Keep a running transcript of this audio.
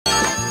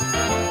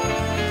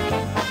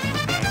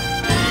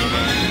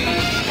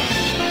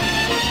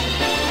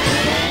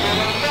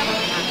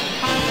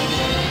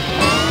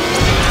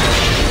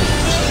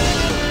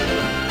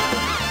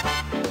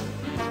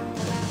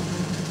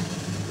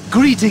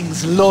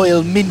Greetings,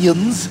 loyal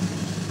minions.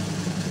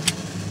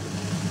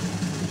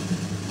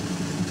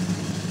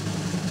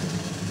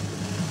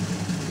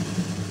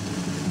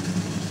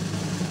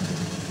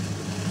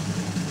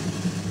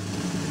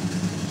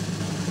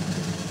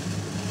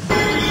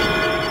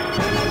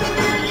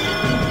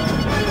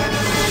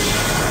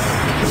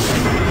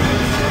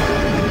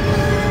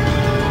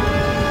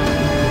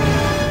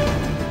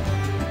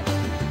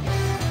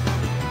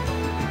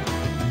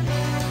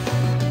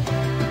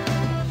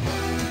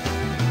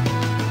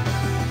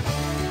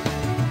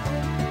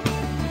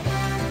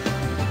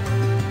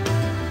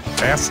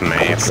 That's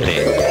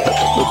nasty.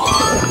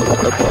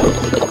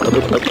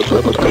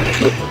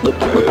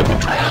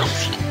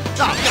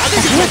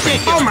 This is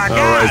ridiculous. Oh my God!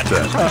 All right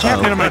then. What's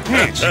happening to my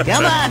pants?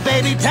 Come on,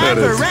 baby. Time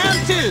for round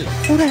two.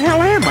 Who the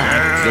hell am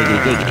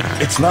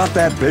I? It's not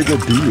that big a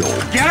deal.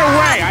 Get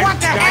away!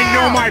 I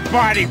know my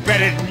body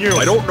better than you.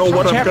 I don't know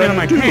what What's I'm happening to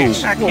gonna my do.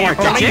 pants? I can't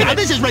believe God, it.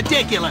 this is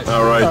ridiculous.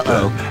 All right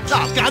then.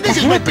 Oh, God, this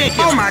is ridiculous.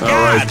 Oh my All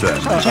God! right then.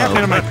 What's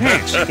happening to my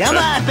pants? Come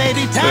on,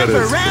 baby. Time That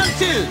for is- round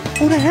two.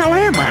 Who the hell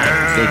am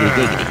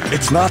I?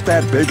 It's not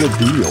that big a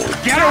deal.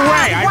 Get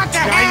away!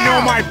 I know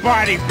my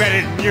body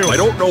better than you. I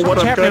don't know what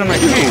What's I'm happening to gonna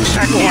my do. pants?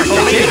 I can't God,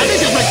 believe it.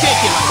 this is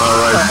ridiculous. All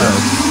right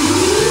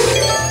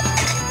then.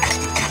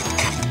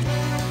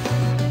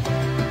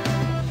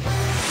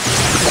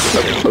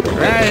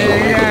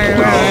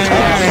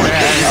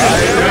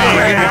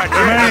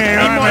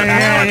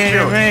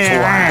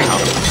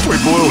 We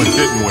blew it,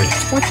 didn't we?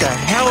 What the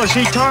hell is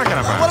he talking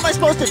What about? am I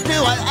supposed to do?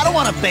 I don't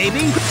want a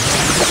baby.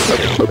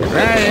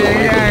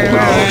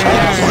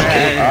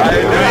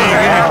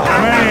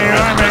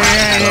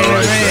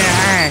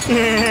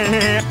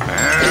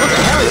 What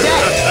the hell is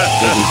that?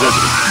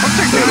 What's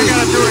the guy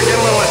gotta do to get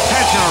a little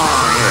attention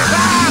around here?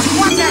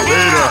 What the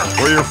Peter,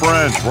 we're your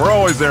friends. We're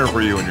always there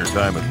for you in your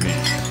time of need.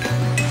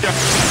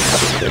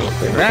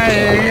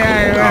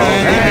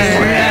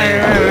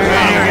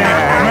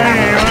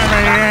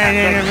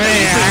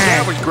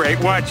 That was great.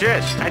 Watch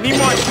this. I need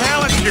more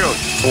talent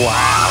juice.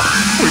 Wow.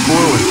 We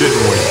blew it,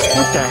 didn't we?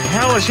 What the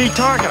hell is he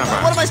talking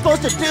about? What am I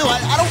supposed to do?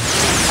 I don't.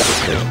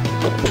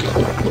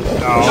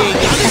 Oh,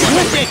 This is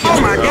ridiculous.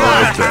 oh my God! All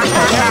right, then.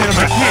 What's happening to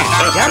my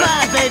pants? Come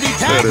on, baby.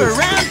 Time That for is-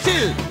 round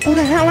two. Who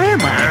the hell am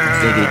I?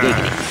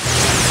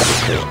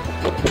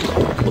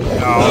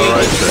 All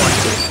right then.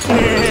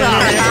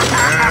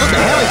 What the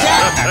hell is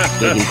that?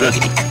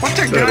 What's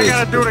a guy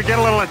gotta do to get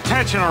a little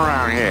attention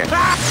around here?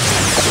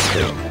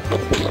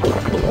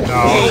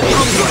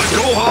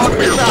 Go hog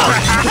me.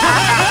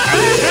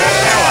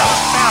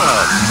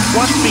 Fellas,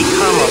 what's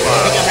become of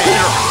us?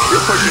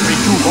 You're pushing me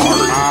too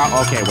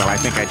hard. Okay, well, I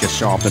think I just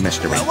solved the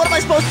mystery. What am I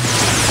supposed to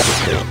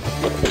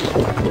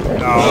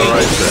All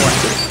right then.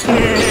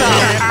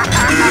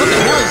 What the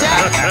hell is that?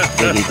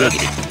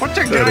 What's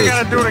a guy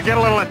gotta do to get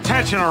a little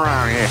attention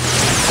around here?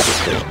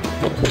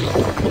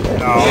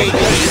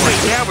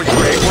 That was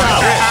great.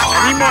 Watch this.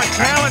 I need more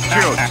talent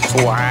juice.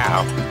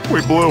 Wow. We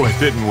blew it,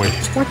 didn't we?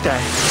 What the?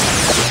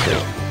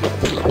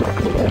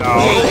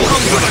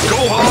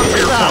 Go hog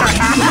me.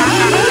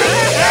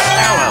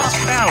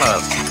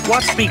 Fellas,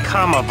 what's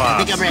become of us?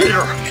 Think I'm ready.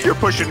 Peter, you're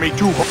pushing me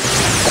too hard.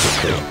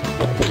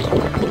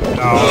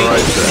 All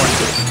right then.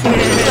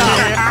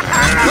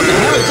 What the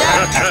hell is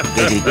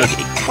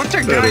that? What's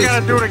a guy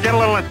gotta do to get a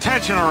little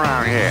attention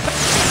around here?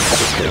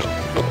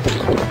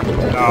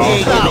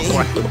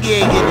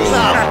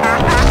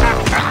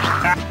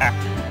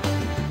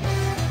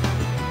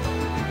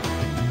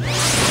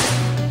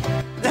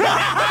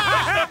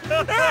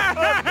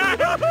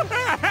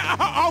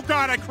 Oh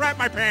God, I crap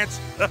my pants.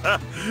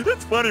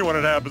 It's funny when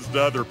it happens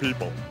to other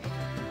people.